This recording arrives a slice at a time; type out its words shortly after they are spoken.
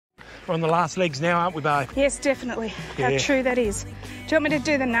We're on the last legs now, aren't we, babe? Yes, definitely. Yeah. How true that is. Do you want me to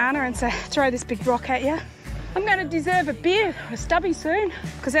do the nana and say, throw this big rock at you? I'm going to deserve a beer or a stubby soon,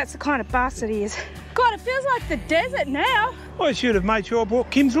 because that's the kind of bastard he is. God, it feels like the desert now. I should have made sure I brought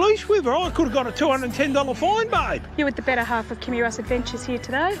Kim's leash with her. I could have got a $210 fine, babe. You're with the better half of Kimmy Russ Adventures here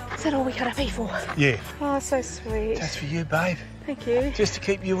today. Is that all we got to pay for? Yeah. Oh, so sweet. That's for you, babe. Thank you. Just to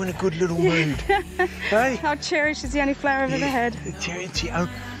keep you in a good little mood. Hey? I'll cherish is the only flower I've ever had.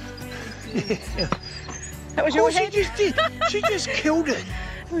 That was your head? She just did. She just killed it.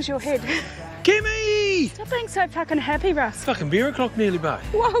 That was your head. Kimmy! Stop being so fucking happy, Russ. Fucking beer o'clock nearly, babe.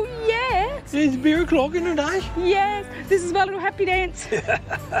 Whoa, yeah. It's beer o'clock in the day. Yes, this is my little happy dance.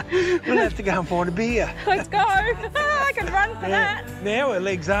 We'll have to go and find a beer. Let's go. I can run for that. Now her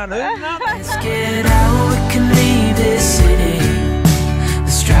legs aren't hurting up. Let's get out, we can leave this city.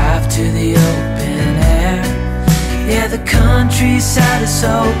 Let's drive to the open air. Yeah, the countryside is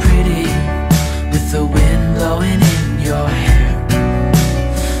so pretty, with the wind blowing in your hair.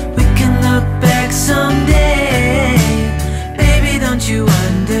 We can look back someday. Baby, don't you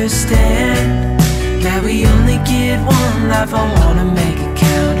understand that we only get one life? I wanna make it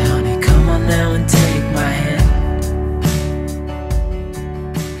count, honey. Come on now and take my hand.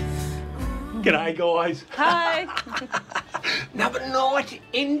 G'day, guys. Hi. Another night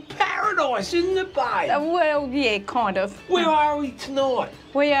in paradise, isn't it, babe? Well, yeah, kind of. Where are we tonight?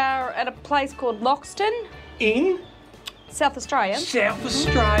 We are at a place called Loxton, In South Australia. South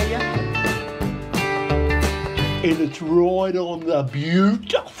Australia. And it's right on the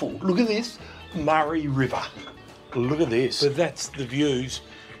beautiful, look at this, Murray River. Look at this. But that's the views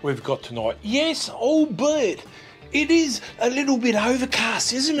we've got tonight. Yes, albeit it is a little bit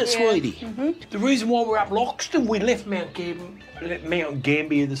overcast, isn't it, sweetie? The reason why we're up Loxton, we left Mount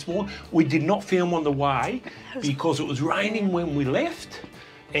Gambier this morning. We did not film on the way because it was raining when we left,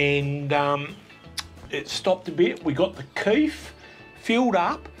 and it stopped a bit. We got the Keef filled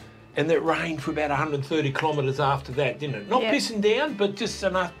up, and it rained for about 130 kilometres after that, didn't it? Not pissing down, but just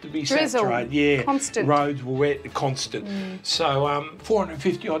enough to be saturated. Yeah, constant. Roads were wet, constant. So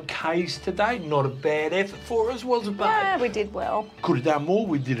 450 odd Ks today, not a bad effort for us, was it, babe? Yeah, we did well. Could have done more,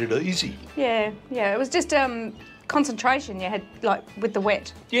 we did it easy. Yeah, it was just concentration you had, like, with the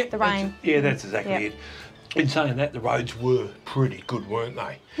wet, the rain. That's exactly it. In saying that, the roads were pretty good, weren't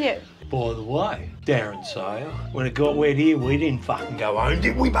they? Yeah. By the way, Darren Sale, when it got wet here, we didn't fucking go home,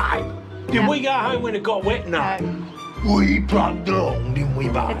 did we, babe? Did we go home when it got wet? No. We plugged along, didn't we,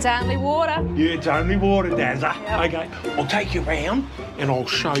 babe? It's only water. Yeah, it's only water, Dazza. Yep. Okay, I'll take you round and I'll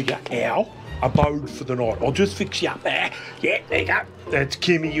show you our abode for the night. I'll just fix you up there. Yeah, there you go. That's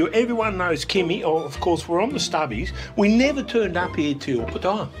Kimmy. Everyone knows Kimmy. Oh, of course, we're on the stubbies. We never turned up here till what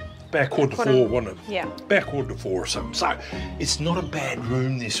time? About quarter to 4, wasn't it? Yeah. About quarter to 4 or something. So it's not a bad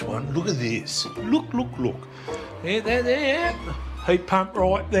room, this one. Look at this. Look. There. Heat pump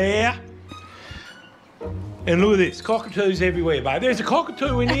right there. And look at this, cockatoos everywhere, babe. There's a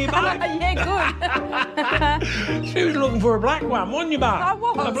cockatoo in here, babe. Yeah, good. She was looking for a black one, wasn't you, babe? I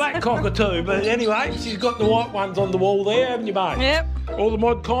was. A black cockatoo, but anyway, she's got the white ones on the wall there, haven't you, babe? Yep. All the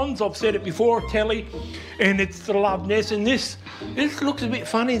mod cons, I've said it before, telly, and it's the love nest. And this looks a bit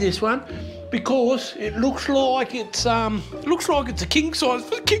funny, this one, because it looks like it's a king size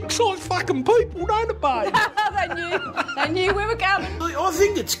for king size fucking people, don't it, babe? They knew we were coming. I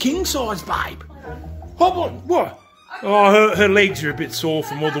think it's king size, babe. Hop on, what? Oh, her legs are a bit sore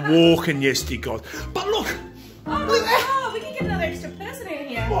from all the walking yesterday, guys. But look, Oh, we can get another extra person in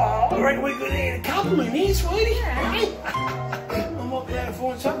here. well, I reckon we could add a couple in here, sweetie. I might be able to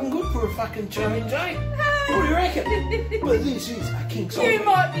find something good for a fucking change, eh? What do you reckon? But this is a king size. You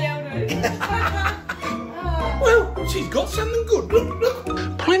might be able to. Well, she's got something good.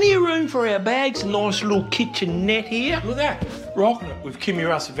 Look. Plenty of room for our bags. Nice little kitchenette here. Look at that. Rocking it with Kimmy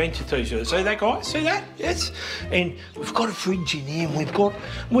Russ Adventure t-shirt. See that, guys? See that? Yes. And we've got a fridge in here, and we've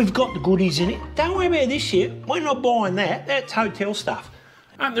got the goodies in it. Don't worry about this shit. We're not buying that. That's hotel stuff.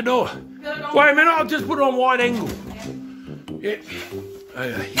 Open the door. Wait a minute. I'll just put it on wide angle. Yep.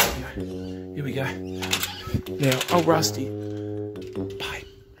 Okay, here we go. Now, oh, Rusty. Babe,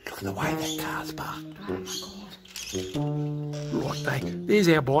 look at the way that car's parked. Right, there's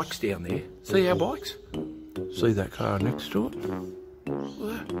our bikes down there. See our bikes? See that car next to it?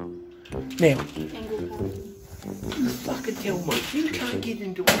 Now, you fucking tell me you can't get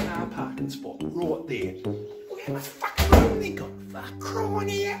into a car parking spot right there. Look how much fucking room they got. Fuck,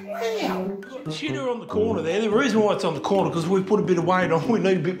 crying out loud. Got the shitter on the corner there. The reason why it's on the corner because we've put a bit of weight on. We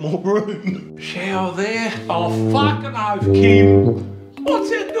need a bit more room. Shower there. Oh, fucking oath, Kim. What's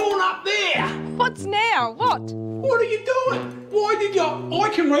that doing up there? What's now? What? What are you doing? Why did you? I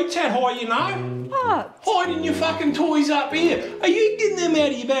can reach that high, you know. What? Hiding your fucking toys up here. Are you getting them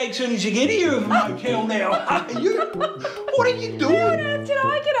out of your bag as soon as you get here of the motel now? Are you? What are you doing? How did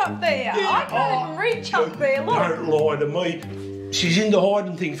I get up there? I couldn't reach up there, look. Don't lie to me. She's into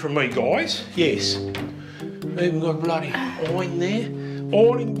hiding things from me, guys. Yes. Even got a bloody iron there.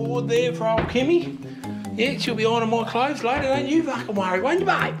 Ironing board there for old Kimmy. Yeah, she'll be ironing my clothes later, don't you fucking worry, won't you,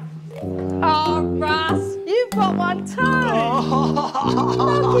 babe? Oh, Russ, you've got one too.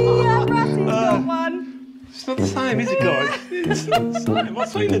 Lucky, Russie's got one. It's not the same, is it, guys? It's not the same. I've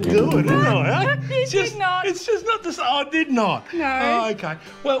seen it do it, didn't I? You did not. It's just not the same. I did not. No. Oh, okay.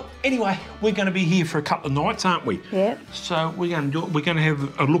 Well, anyway, we're going to be here for a couple of nights, aren't we? Yep. So we're going to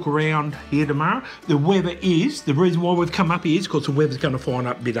have a look around here tomorrow. The weather is, the reason why we've come up here is because the weather's going to find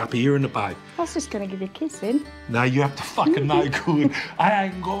up a bit up here in the bay. I was just going to give you a kiss then. No, you have to fucking know good.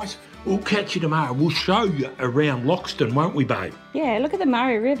 Hey, guys, we'll catch you tomorrow. We'll show you around Loxton, won't we, babe? Yeah, look at the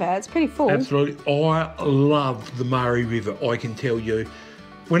Murray River. It's pretty full. Absolutely. I love the Murray River, I can tell you.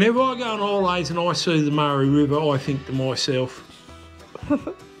 Whenever I go on holidays and I see the Murray River, I think to myself,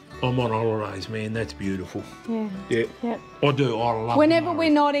 I'm on holidays, man. That's beautiful. Yeah. Yeah. Yeah. I do. I love Whenever we're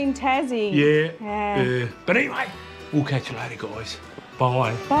not in Tassie. Yeah. But anyway, we'll catch you later, guys.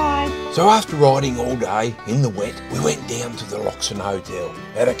 Bye. Bye. So after riding all day in the wet, we went down to the Loxton Hotel,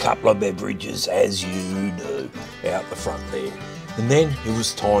 had a couple of beverages as you do, out the front there. And then it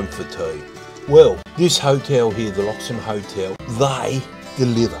was time for tea. Well, this hotel here, the Loxton Hotel, they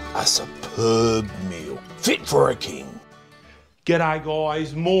deliver a superb meal, fit for a king. G'day,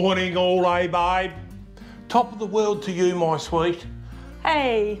 guys. Morning all, eh, babe? Top of the world to you, my sweet.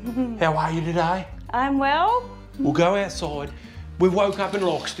 Hey. How are you today? I'm well. We'll go outside. We woke up in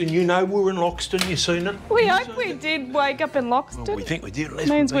Loxton. You know we're in Loxton. You seen it? We hope we did wake up in Loxton. Well, we think we did. Unless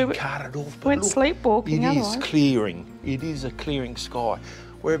Means we've we been carted off. But went look, sleepwalking It is otherwise. clearing. It is a clearing sky.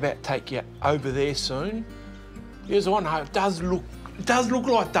 We're about to take you over there soon. Yes, I know. It does look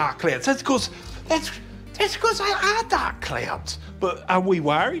like dark clouds. That's because they are dark clouds. But are we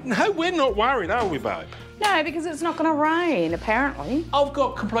worried? No, we're not worried, are we, babe? No, because it's not going to rain, apparently. I've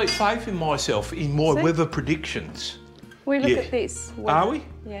got complete faith in myself, in my See? weather predictions. We look Yeah. at this. Are we?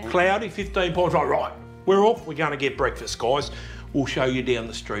 Yeah. Cloudy, 15 points. Right, we're off. We're going to get breakfast, guys. We'll show you down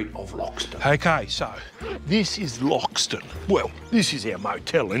the street of Loxton. Okay, so this is Loxton. Well, this is our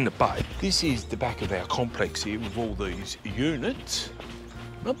motel in the bay. This is the back of our complex here with all these units.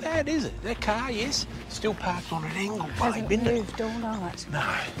 Not bad, is it? That car, yes, still parked on an angle, Hasn't babe, isn't it? moved all night.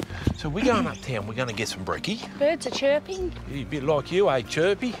 No. So we're going uptown. We're going to get some brekkie. Birds are chirping. A bit like you, eh,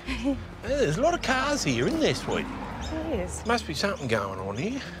 Chirpy? Yeah, there's a lot of cars here, isn't there, sweetie? Yes. Must be something going on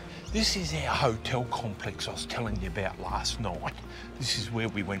here. This is our hotel complex I was telling you about last night. This is where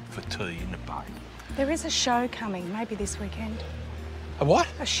we went for tea in the bay. There is a show coming, maybe this weekend. A what?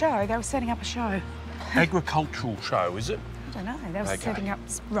 A show. They were setting up a show. Agricultural show, is it? I don't know. They were Okay. setting up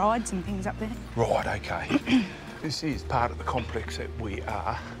rides and things up there. Right, okay. This is part of the complex that we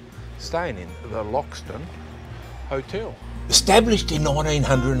are staying in, the Loxton Hotel. Established in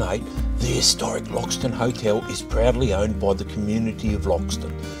 1908, the historic Loxton Hotel is proudly owned by the community of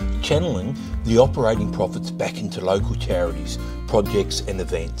Loxton, channeling the operating profits back into local charities, projects and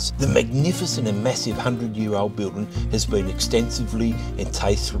events. The magnificent and massive 100-year-old building has been extensively and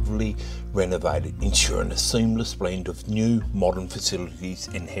tastefully renovated, ensuring a seamless blend of new modern facilities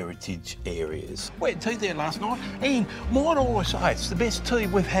and heritage areas. We had tea there last night, and might I say, it's the best tea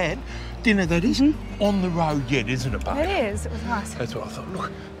we've had, dinner that is, on the road yet, isn't it, babe? It is. It was nice. That's what I thought.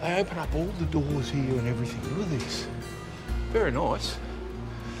 Look, they open up all the doors here and everything. Look at this. Very nice.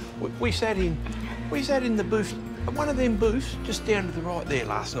 We sat in the booth, one of them booths, just down to the right there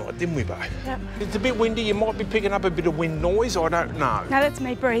last night, didn't we, babe? Yep. It's a bit windy. You might be picking up a bit of wind noise. I don't know. No, that's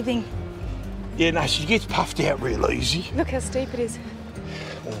me breathing. Yeah, no, she gets puffed out real easy. Look how steep it is.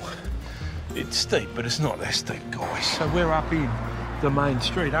 Oh, it's steep, but it's not that steep, guys. So we're up in the main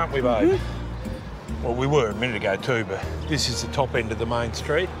street, aren't we, babe? Well, we were a minute ago too, but this is the top end of the main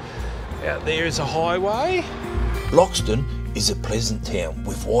street. Out there is a highway. Loxton is a pleasant town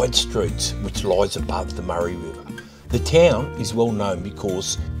with wide streets which lies above the Murray River. The town is well known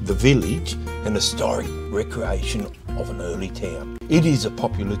because the village an historic recreation of an early town. It is a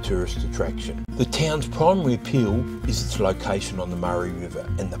popular tourist attraction. The town's primary appeal is its location on the Murray River,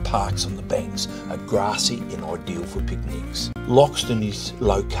 and the parks on the banks are grassy and ideal for picnics. Loxton is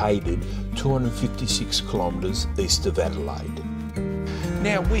located 256 kilometres east of Adelaide.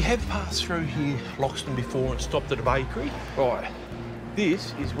 Now, we have passed through here, Loxton, before and stopped at a bakery. Right,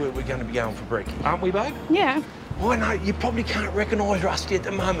 this is where we're going to be going for brekkie, aren't we, babe? Yeah. I know, you probably can't recognise Rusty at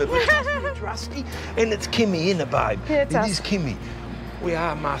the moment, but trust me, it's Rusty, and it's Kimmy, isn't it, babe? Yeah, it is Kimmy. We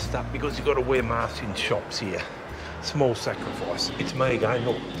are masked up because you've got to wear masks in shops here. Small sacrifice. It's me again,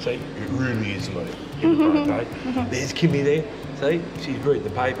 look, see, it really is me. There's Kimmy there, see, she's read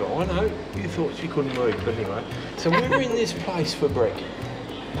the paper. I know, you thought she couldn't read, but anyway. So we're in this place for Breck.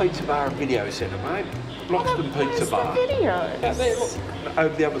 Pizza Bar and Video Centre, mate. Loxton Pizza Bar. The videos? Out there, look,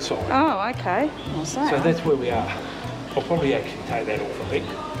 over the other side. Oh, okay. So that's where we are. I'll probably actually take that off, I think,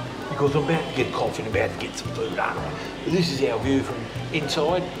 because I'm about to get a coffee and about to get some food, aren't I? But this is our view from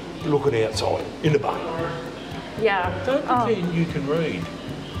inside. Look at outside, in the bar. Yeah. Don't pretend you can read.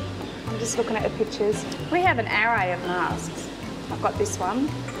 I'm just looking at the pictures. We have an array of masks. I've got this one.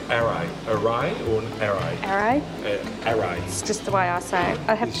 Array. Array or an array? Array. Array. It's just the way I say it.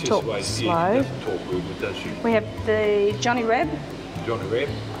 I have to talk slow. She doesn't talk real good, does she? We have the Johnny Reb. Johnny Reb,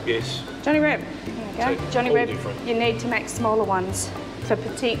 yes. Johnny Reb. There we go. So Johnny Reb. different. You need to make smaller ones for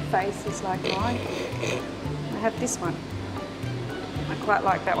petite faces like mine. I have this one. I quite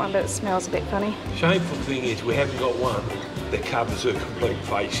like that one, but it smells a bit funny. Shameful thing is we haven't got one that covers her complete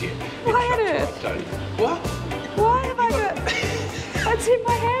face yet. Why on earth? What? Why have I got... What's in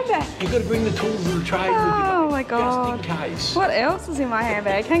my handbag? You've got to bring the tools of the trade with you. Oh my God. Just in case. What else is in my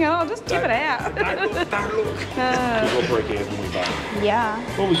handbag? Hang on, I'll just tip it out. Don't look, don't look. We've got Breck out, haven't we, babe?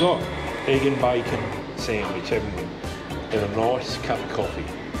 Yeah. What was that? Egg and bacon sandwich, haven't we? And a nice cup of coffee.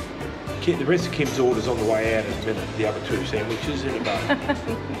 The rest of Kim's order's on the way out in a minute. The other two sandwiches in a bar.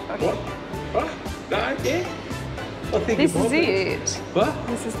 What? What? No? Yeah? I think This is be. it. What?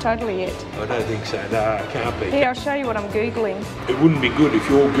 This is totally it. I don't think so. No, it can't be. Here, I'll show you what I'm Googling. It wouldn't be good if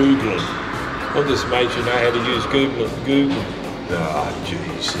you're Googling. I just made you know how to use Google. Oh,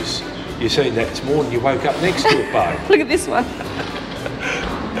 Jesus. You seen that this morning, you woke up next to it, babe. Look at this one.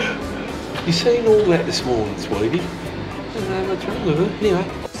 You seen all that this morning, sweetie? I don't know what's wrong with it. Anyway.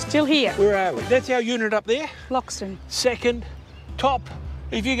 Still here. Where are we? That's our unit up there. Loxton. Second, top.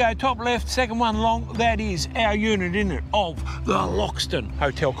 If you go top left, second one long, that is our unit, isn't it, of the Loxton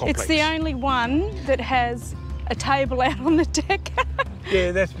Hotel Complex. It's the only one that has a table out on the deck.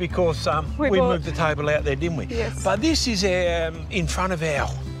 Yeah, that's because we moved the table out there, didn't we? Yes. But this is in front of our,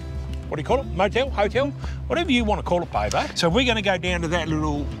 what do you call it, motel, hotel, whatever you want to call it, babe. So we're going to go down to that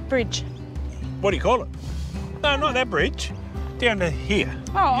little... Bridge. What do you call it? No, not that bridge. Down to here.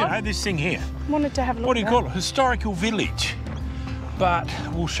 Oh. You know, this thing here. Wanted to have a look What do you call it? Historical village. But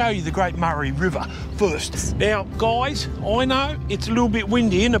we'll show you the Great Murray River first. Now, guys, I know it's a little bit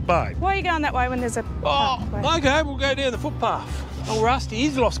windy, isn't it, babe? Why are you going that way when there's a pathway? Okay, we'll go down the footpath. Oh, Rusty,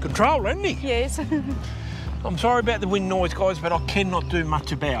 he's lost control, hasn't he? Yes. I'm sorry about the wind noise, guys, but I cannot do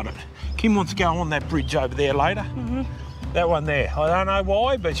much about it. Kim wants to go on that bridge over there later. That one there. I don't know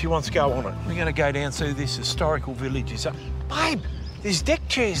why, but she wants to go on it. We're going to go down through this historical village. So, babe, there's deck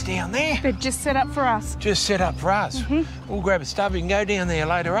chairs down there. They're just set up for us. Just set up for us. We'll grab a stubby and go down there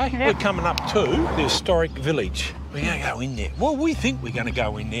later, eh? Yep. We're coming up to the historic village. We're going to go in there. Well, we think we're going to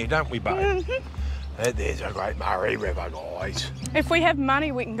go in there, don't we, babe? There's a Great Murray River, guys. If we have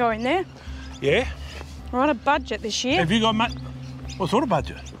money, we can go in there. Yeah? We're on a budget this year. Have you got money? What sort of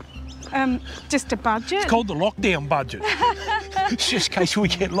budget? Just a budget. It's called the lockdown budget. It's just in case we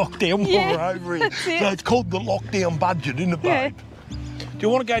get locked down while we're over here. that's it. So it's called the lockdown budget, isn't it, babe? Do you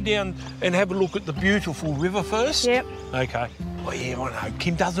want to go down and have a look at the beautiful river first? Yep. Okay. Oh, yeah, I know.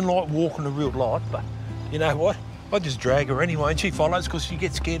 Kim doesn't like walking a real lot, but you know what? I just drag her anyway and she follows because she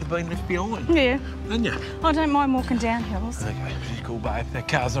gets scared of being left behind. Yeah. Doesn't you? I don't mind walking down hills. Okay, she's cool, babe. That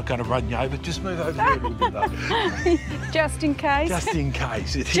car's not going to run you over. Just move over there a little bit, though. Just in case. Just in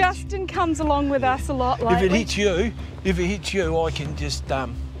case. Justin comes along with us a lot lately. If it hits you, I can just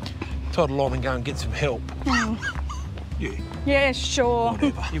toddle on and go and get some help. Yeah. Yeah, sure.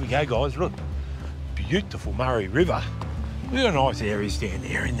 Whatever. Here we go, guys. Look, beautiful Murray River. We've got nice areas down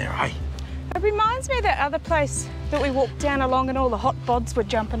there, in there, eh? It reminds me of that other place that we walked down along and all the hot bods were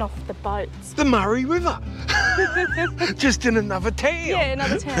jumping off the boats. The Murray River. Just in another town. Yeah,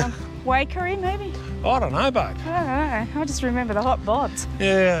 another town. Wakery, maybe? I don't know, babe. I don't know. I just remember the hot bods.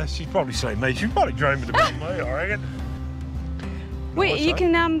 Yeah, she's probably seen me. She's probably dreaming about me, I reckon. You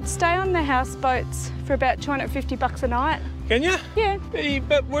can stay on the houseboats for about $250 a night. Can you? Yeah.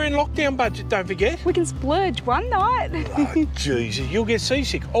 But we're in lockdown budget, don't forget. We can splurge one night. Oh, Jesus, you'll get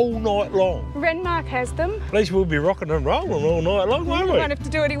seasick all night long. Renmark has them. At least we'll be rocking and rolling all night long, won't we? We won't have to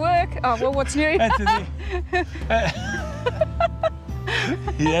do any work. Oh, well, what's new? That's the thing.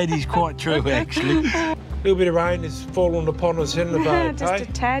 Yeah, that is quite true, actually. A little bit of rain has fallen upon us in the boat, Just a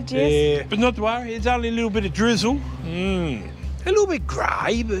tad, yes. Yeah, but not to worry, it's only a little bit of drizzle. A little bit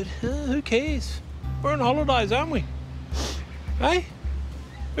grey, but who cares? We're on holidays, aren't we? Hey?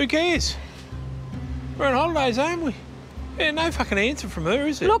 Who cares? We're on holidays, aren't we? Yeah, no fucking answer from her,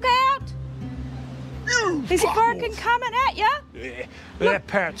 is it? Look out! Is it barking coming at you? Yeah, but that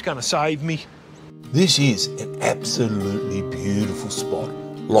parrot's gonna save me. This is an absolutely beautiful spot,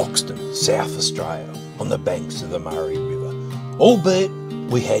 Loxton, South Australia, on the banks of the Murray River. Albeit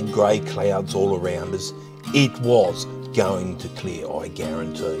we had grey clouds all around us, it was going to clear, I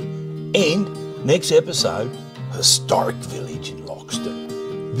guarantee. And next episode, historic village in Loxton.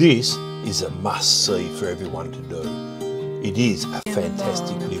 This is a must-see for everyone to do. It is a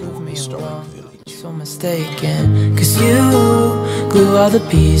fantastic little historic village. So mistaken, 'cause you glue all the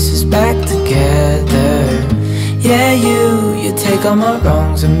pieces back together. Yeah, you take all my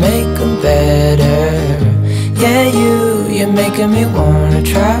wrongs and make them better. Yeah, you're making me wanna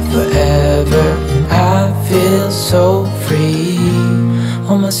try forever. And I feel so free,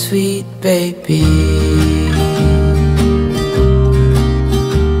 oh my sweet baby.